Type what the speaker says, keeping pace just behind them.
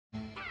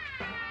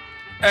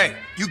Hey,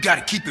 you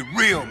gotta keep it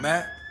real,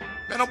 man.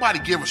 Man, nobody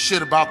give a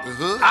shit about the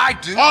hood. I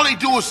do. All they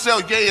do is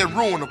sell yay and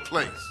ruin the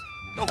place.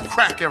 No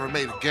crack ever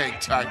made a gang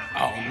type.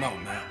 I don't know,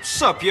 man.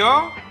 What's up,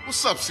 y'all?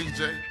 What's up,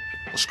 CJ?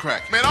 What's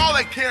cracking? Man, all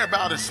they care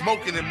about is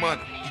smoking and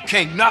money. You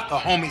can't knock a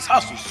homie's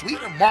hustle,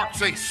 sweet. Them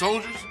marks ain't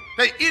soldiers.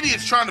 They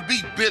idiots trying to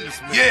be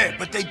businessmen. Yeah,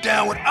 but they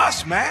down with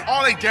us, man.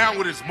 All they down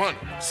with is money.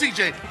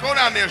 CJ, go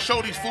down there and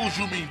show these fools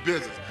you mean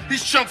business.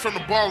 These chumps from the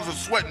ballers are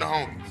sweating the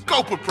homies.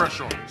 Go put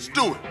pressure on them. Let's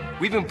do it.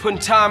 We've been putting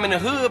time in the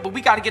hood, but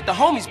we gotta get the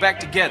homies back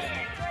together.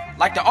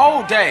 Like the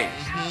old days.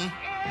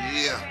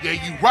 Yeah,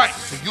 you right.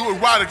 So you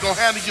and Ryder gonna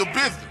handle your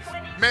business.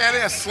 Man,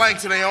 they're slang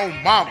to their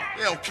own mama.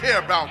 They don't care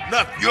about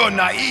nothing. You're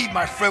naive,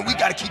 my friend. We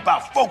gotta keep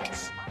our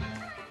focus.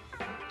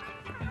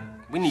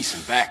 We need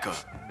some backup.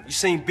 You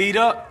seen Beat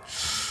Up?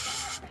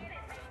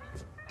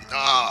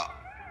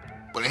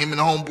 But him and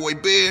the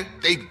homeboy Bear,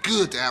 they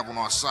good to have on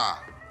our side.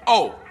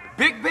 Oh,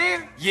 Big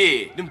Bear?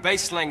 Yeah, them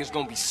bass slangers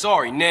gonna be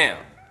sorry now.